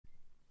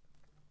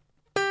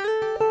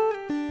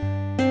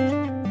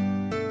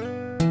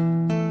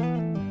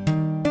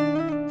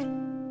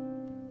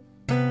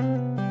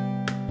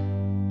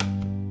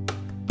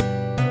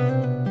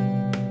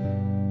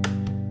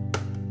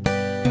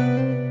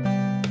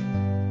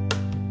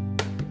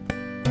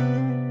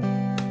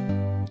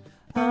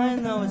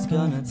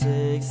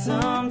take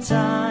some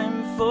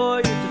time for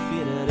you to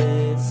feel that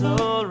it's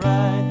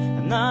alright.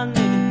 I'm not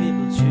making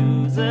people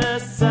choose a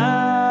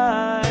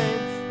side,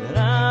 but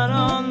I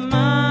don't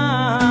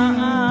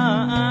mind.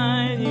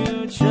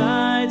 You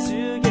try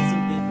to get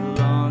some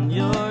people on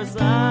your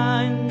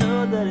side.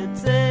 Know that it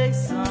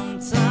takes some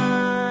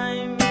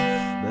time,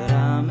 but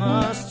I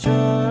must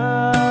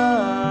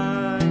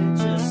try.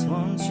 Just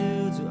want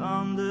you to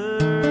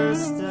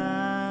understand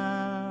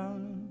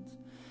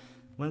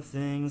when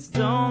things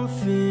don't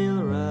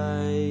feel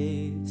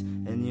right,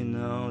 and you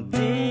know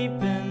deep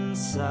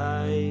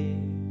inside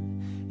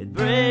it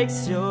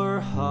breaks your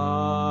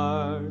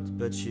heart,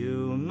 but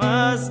you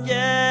must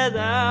get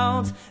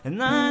out.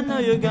 And I know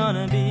you're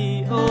gonna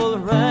be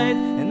alright,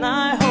 and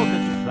I hope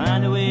that you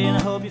find a way, and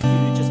I hope your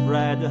future's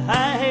bright. But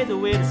I hate the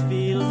way this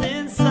feels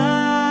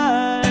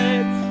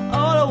inside.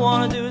 All I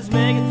wanna do is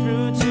make it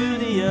through to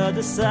the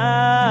other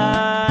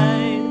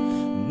side.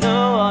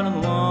 No, I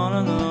don't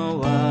wanna know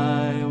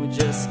why we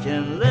just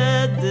can't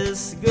let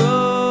this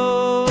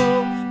go,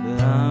 but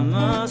I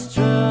must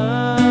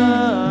try.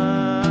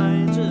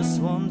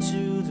 Just want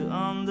you to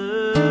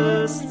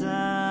understand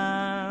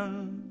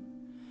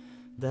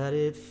that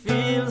it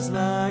feels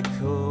like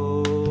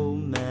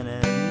home, and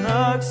it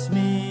knocks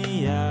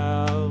me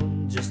out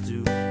just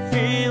to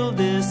feel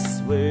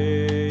this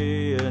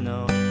way. You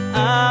know,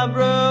 I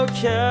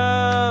broke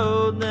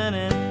out, and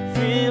it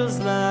feels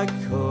like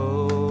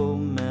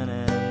home, and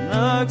it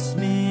knocks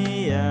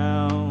me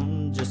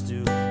out just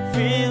to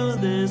feel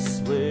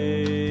this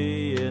way.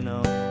 You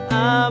know,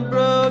 I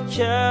broke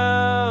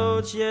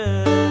out,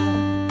 yeah.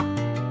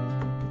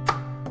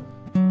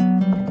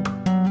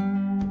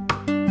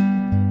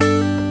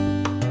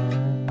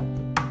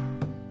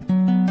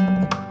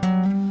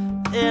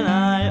 And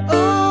I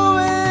owe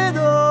it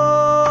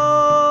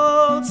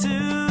all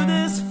to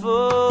this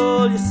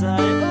fool. Yes, I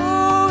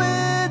owe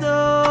it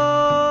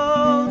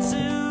all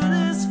to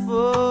this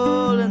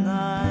fool. And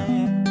I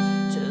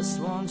just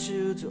want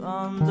you to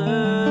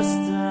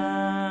understand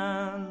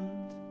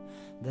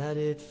that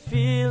it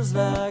feels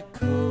like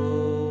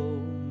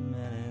home,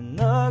 and it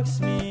knocks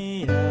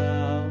me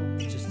out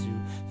just to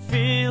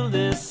feel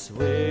this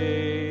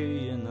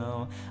way. You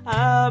know,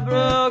 I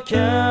broke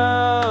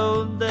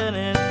out, then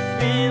it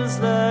feels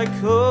like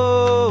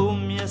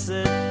home. Yes,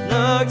 it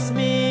knocks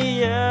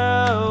me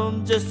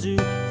out just to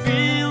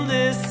feel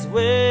this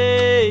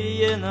way.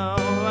 You know,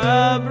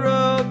 I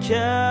broke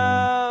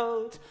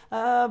out,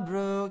 I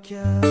broke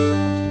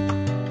out.